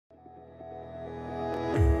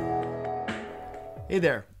Hey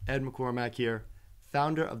there, Ed McCormack here,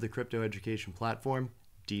 founder of the crypto education platform,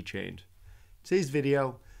 Dchained. Today's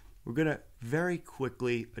video, we're going to very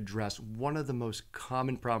quickly address one of the most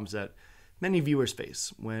common problems that many viewers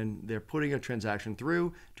face when they're putting a transaction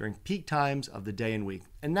through during peak times of the day and week.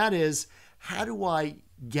 And that is, how do I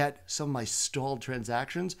get some of my stalled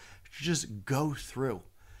transactions to just go through?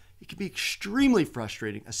 It can be extremely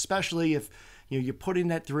frustrating, especially if you're putting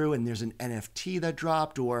that through and there's an NFT that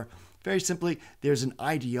dropped, or very simply, there's an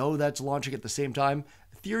IDO that's launching at the same time.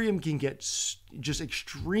 Ethereum can get just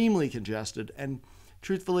extremely congested, and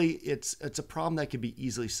truthfully, it's a problem that can be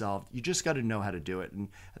easily solved. You just got to know how to do it, and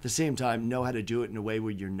at the same time, know how to do it in a way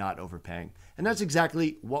where you're not overpaying. And that's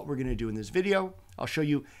exactly what we're going to do in this video. I'll show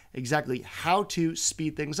you exactly how to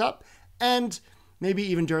speed things up, and maybe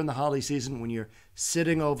even during the holiday season when you're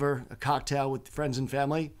sitting over a cocktail with friends and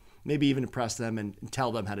family, maybe even impress them and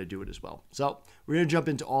tell them how to do it as well. So we're going to jump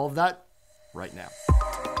into all of that right now.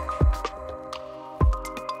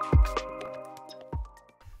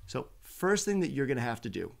 So first thing that you're going to have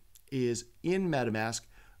to do is in Metamask,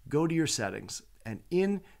 go to your settings, and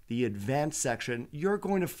in the advanced section, you're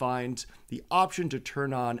going to find the option to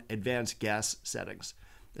turn on advanced gas settings.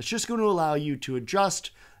 It's just going to allow you to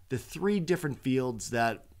adjust the 3 different fields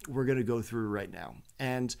that we're going to go through right now.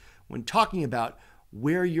 And when talking about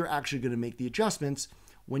where you're actually going to make the adjustments,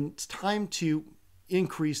 when it's time to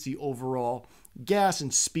increase the overall gas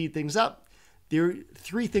and speed things up, there are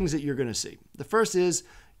 3 things that you're going to see. The first is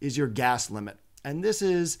your gas limit. And this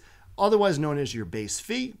is otherwise known as your base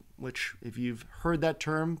fee, which if you've heard that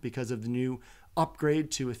term because of the new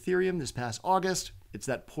upgrade to Ethereum this past August, it's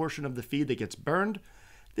that portion of the fee that gets burned.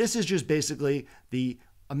 This is just basically the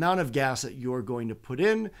amount of gas that you're going to put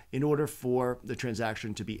in order for the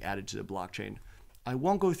transaction to be added to the blockchain. I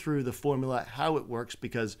won't go through the formula, how it works,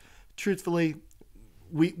 because truthfully,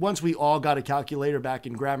 once we all got a calculator back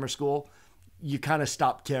in grammar school, you kind of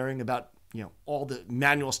stopped caring about all the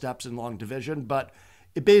manual steps in long division. But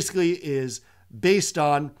it basically is based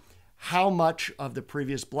on how much of the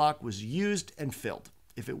previous block was used and filled.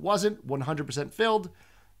 If it wasn't 100% filled,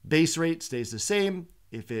 base rate stays the same.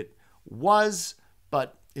 If it was,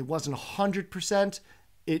 but it wasn't 100%,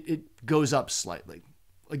 it goes up slightly.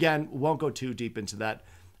 Again, won't go too deep into that.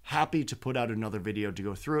 Happy to put out another video to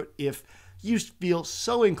go through it if you feel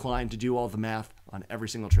so inclined to do all the math on every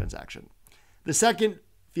single transaction. The second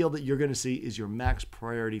field that you're going to see is your max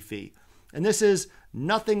priority fee. And this is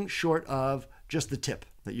nothing short of just the tip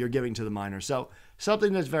that you're giving to the miner. So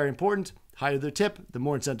something that's very important, higher the tip, the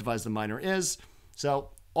more incentivized the miner is.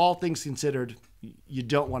 So all things considered, you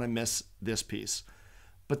don't want to miss this piece.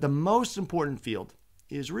 But the most important field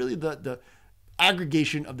is really the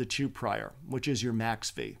aggregation of the 2 prior, which is your max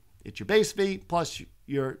fee. It's your base fee plus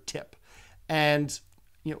your tip. And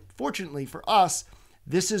fortunately for us,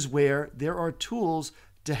 this is where there are tools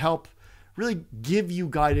to help really give you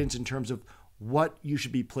guidance in terms of what you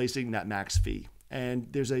should be placing that max fee. And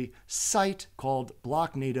there's a site called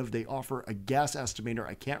Block Native. They offer a gas estimator.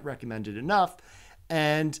 I can't recommend it enough.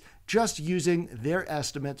 And just using their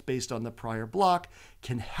estimates based on the prior block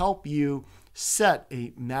can help you set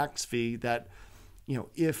a max fee that,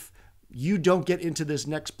 if you don't get into this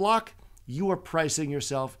next block, you are pricing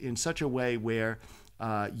yourself in such a way where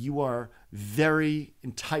you are very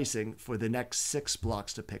enticing for the next 6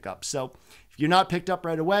 blocks to pick up. So if you're not picked up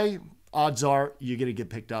right away, odds are you're going to get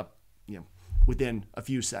picked up, within a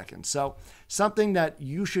few seconds. So something that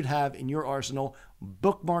you should have in your arsenal.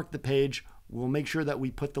 Bookmark the page. We'll make sure that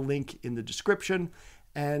we put the link in the description.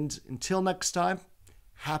 And until next time,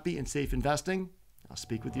 happy and safe investing. I'll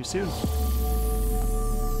speak with you soon.